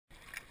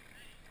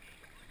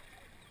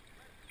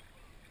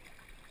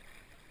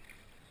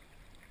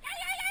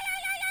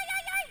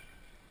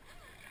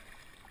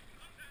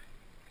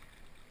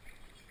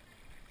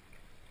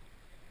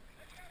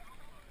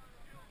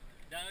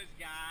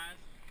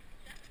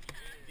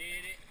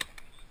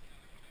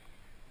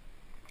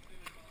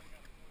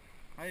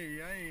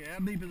Hey, how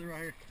deep is it right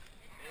here?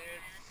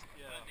 It's,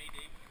 yeah. Knee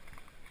deep.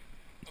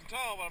 I'm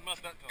tall, but I'm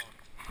not that tall.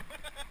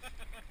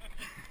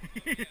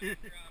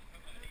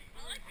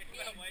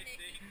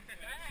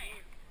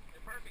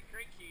 They're perfect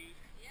creek cues.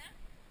 Yeah.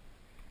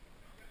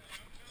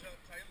 Chuck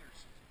Taylor's.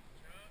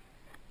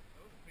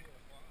 Those are people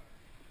that fly.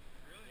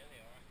 Really? Yeah,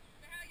 they are.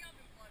 So how y'all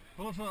been floating?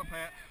 Pull us up,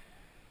 Pat.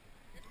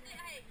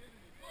 Hey, look,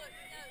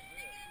 no,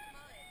 stick it in the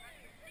mud. Right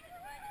here. Stick it in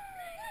the mud and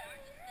stay.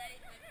 Ours just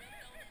stays, but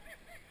don't on it.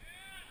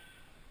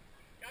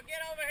 Y'all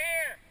get over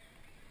here.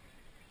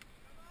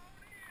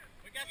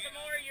 We got some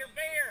more of your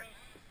beer.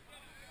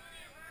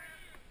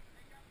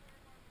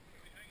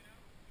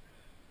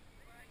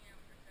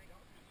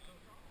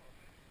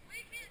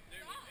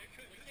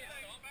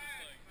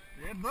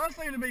 It does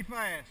seem to be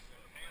fast.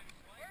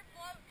 We're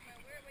floating,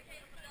 but we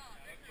can't stop.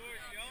 Of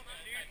course, y'all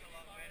steering a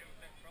lot better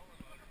with that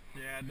trolling motor.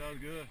 Yeah, it does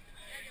good.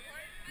 Does it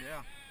work?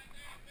 Yeah.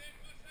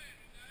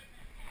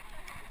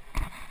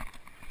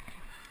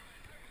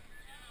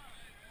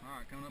 All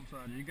right, coming up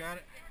beside you. You got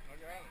it? I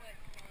got it.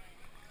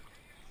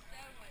 So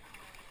much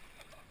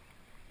fun.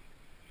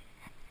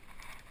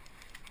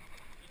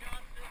 You know, I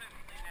still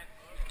haven't seen that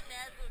boat.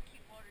 Dad's little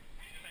cute water.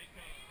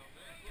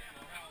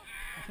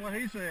 That's what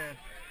he said.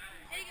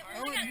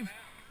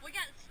 We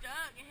got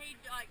stuck and he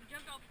like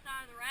jumped off the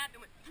side of the raft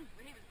and went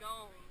and he was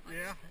gone. Like,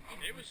 Yeah.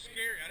 It was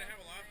scary. I didn't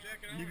have a life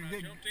jacket on. You can I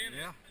get, jumped in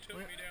yeah. and it took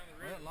me down the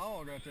river. That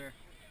log right there.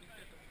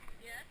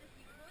 Yeah, that's if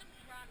you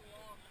could ride a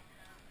log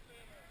sometime.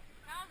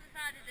 Kyle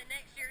decided that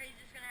next year he's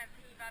just gonna have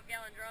a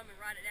 55-gallon drum and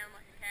ride it down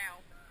like a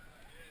cow.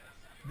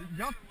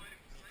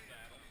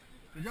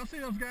 Did y'all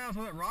see those guys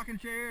with that rocking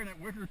chair and that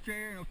wicker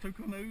chair and those two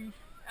canoes?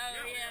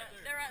 Oh yeah,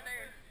 they're right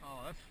there.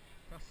 Oh,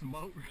 that's the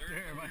boat right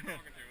there, man.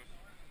 Talking to us.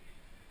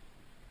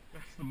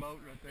 That's the boat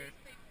right there.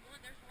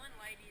 There's one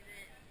lady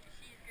that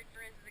she's good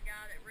friends with the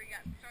guy that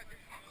started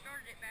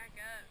it back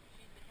up.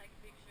 She's been taking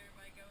pictures of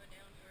everybody going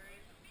down through.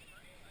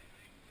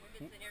 We've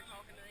been sitting here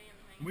talking to them.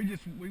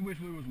 We wish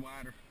we was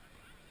wider.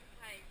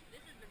 Hey, this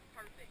has been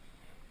perfect.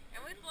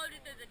 And we floated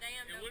through the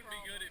dam. It wouldn't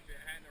be good if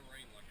it hadn't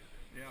rained like it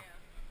did. Yeah.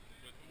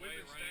 We've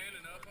been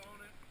standing up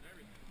on it and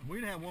everything. If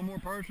we'd have one more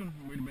person,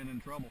 we'd have been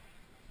in trouble.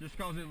 Just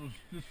because it was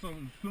just so,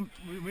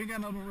 we ain't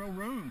got no real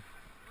room.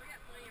 We got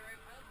plenty of room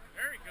over.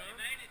 There he comes.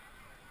 They made it.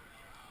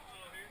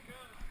 Oh, here he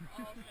comes.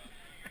 Awesome.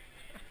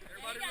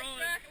 Everybody got run.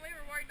 stuck and we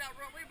were worried about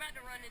we were about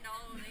to run into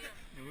all of them.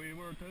 Yeah, we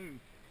were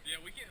too. Yeah,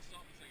 we can't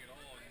stop this thing at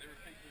all. And there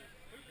were people,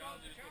 guys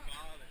that just go by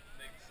that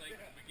they sank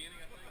at the beginning,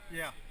 I think.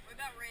 Yeah. We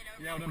about ran over.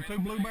 Yeah, with them two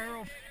blue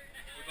barrels.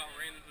 We about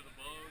ran into the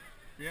bug.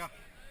 Yeah.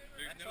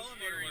 There's no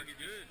steering, it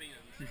just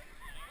spins.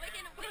 We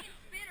can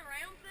spin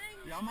around things.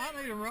 Y'all might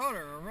need a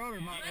rudder. A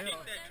rudder might You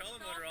help. keep that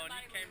trolling motor on,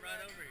 you came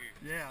right over here.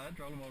 Yeah, that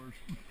trolling motor's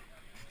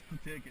the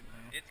ticket,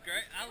 man. It's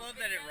great. I love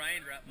that it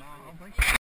rained right No, I before. don't think so.